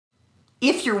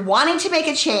If you're wanting to make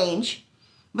a change,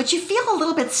 but you feel a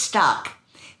little bit stuck,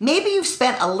 maybe you've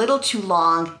spent a little too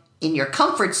long in your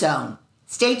comfort zone.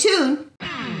 Stay tuned.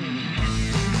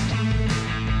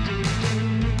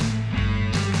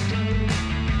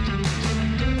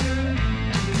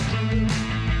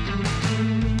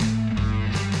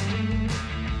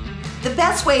 The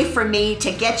best way for me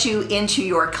to get you into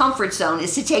your comfort zone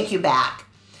is to take you back.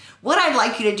 What I'd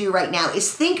like you to do right now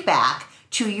is think back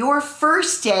to your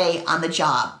first day on the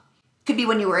job. It could be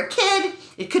when you were a kid.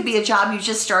 It could be a job you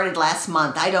just started last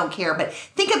month. I don't care. But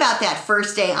think about that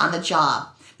first day on the job,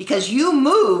 because you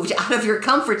moved out of your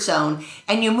comfort zone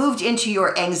and you moved into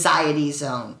your anxiety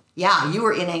zone. Yeah, you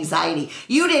were in anxiety.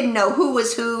 You didn't know who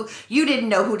was who. You didn't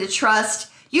know who to trust.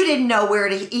 You didn't know where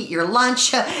to eat your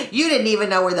lunch. You didn't even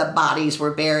know where the bodies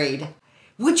were buried.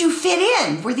 Would you fit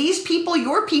in? Were these people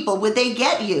your people? Would they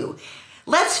get you?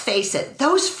 Let's face it,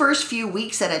 those first few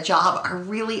weeks at a job are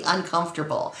really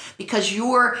uncomfortable because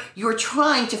you're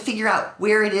trying to figure out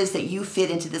where it is that you fit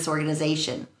into this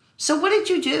organization. So what did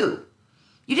you do?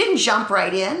 You didn't jump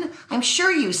right in. I'm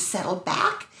sure you settled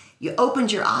back, you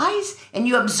opened your eyes, and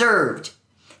you observed,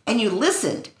 and you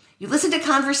listened. You listened to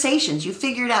conversations. You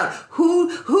figured out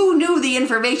who knew the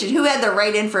information, who had the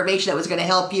right information that was going to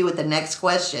help you with the next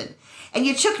question. And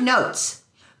you took notes.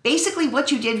 Basically,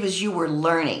 what you did was you were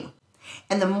learning.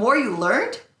 And the more you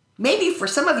learned, maybe for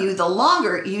some of you, the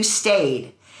longer you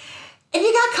stayed. And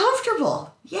you got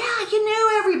comfortable. Yeah, you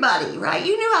knew everybody, right?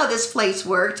 You knew how this place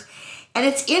worked. And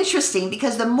it's interesting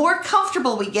because the more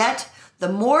comfortable we get,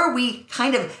 the more we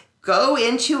kind of go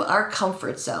into our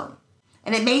comfort zone.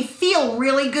 And it may feel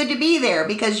really good to be there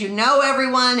because you know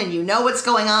everyone and you know what's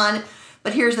going on.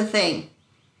 But here's the thing.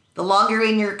 The longer you're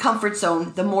in your comfort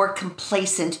zone, the more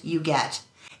complacent you get.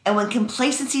 And when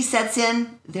complacency sets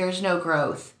in, there's no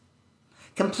growth.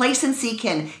 Complacency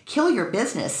can kill your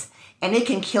business and it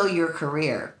can kill your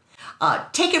career.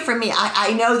 Take it from me.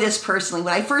 I know this personally.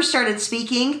 When I first started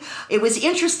speaking, it was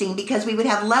interesting because we would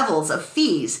have levels of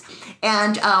fees.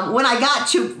 And when I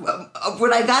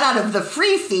got out of the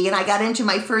free fee and I got into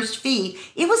my first fee,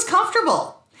 it was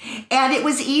comfortable and it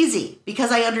was easy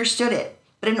because I understood it.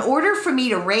 But in order for me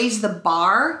to raise the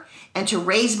bar and to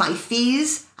raise my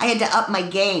fees, I had to up my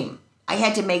game. I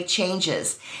had to make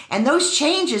changes. And those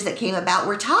changes that came about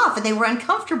were tough and they were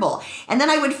uncomfortable. And then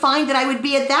I would find that I would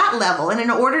be at that level. And in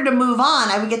order to move on,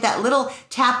 I would get that little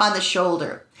tap on the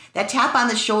shoulder. That tap on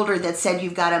the shoulder that said,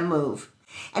 you've got to move.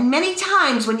 And many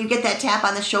times when you get that tap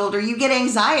on the shoulder, you get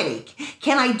anxiety.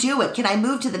 Can I do it? Can I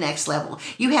move to the next level?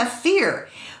 You have fear.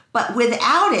 But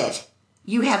without it,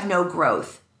 you have no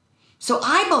growth. So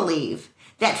I believe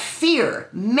that fear,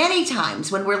 many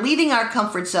times when we're leaving our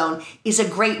comfort zone, is a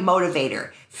great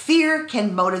motivator. Fear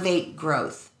can motivate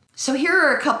growth. So here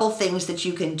are a couple things that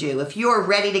you can do if you're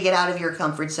ready to get out of your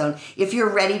comfort zone, if you're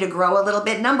ready to grow a little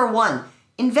bit. Number one,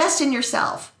 invest in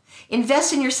yourself.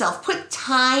 Invest in yourself. Put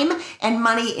time and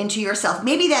money into yourself.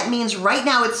 Maybe that means right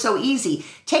now it's so easy.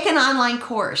 Take an online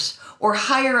course or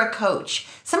hire a coach.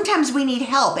 Sometimes we need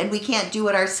help and we can't do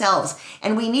it ourselves.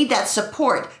 And we need that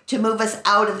support to move us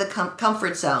out of the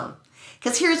comfort zone.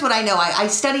 Because here's what I know. I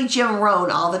study Jim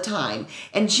Rohn all the time.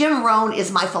 And Jim Rohn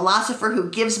is my philosopher who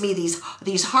gives me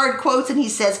these hard quotes. And he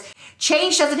says,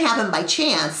 change doesn't happen by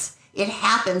chance. It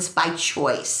happens by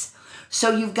choice.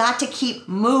 So you've got to keep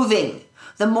moving.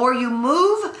 The more you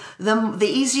move, the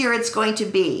easier it's going to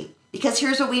be. Because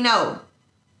here's what we know.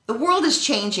 The world is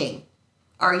changing.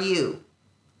 Are you?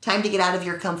 Time to get out of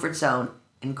your comfort zone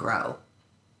and grow.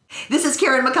 This is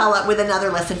Karen McCullough with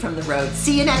another lesson from the road.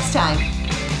 See you next time.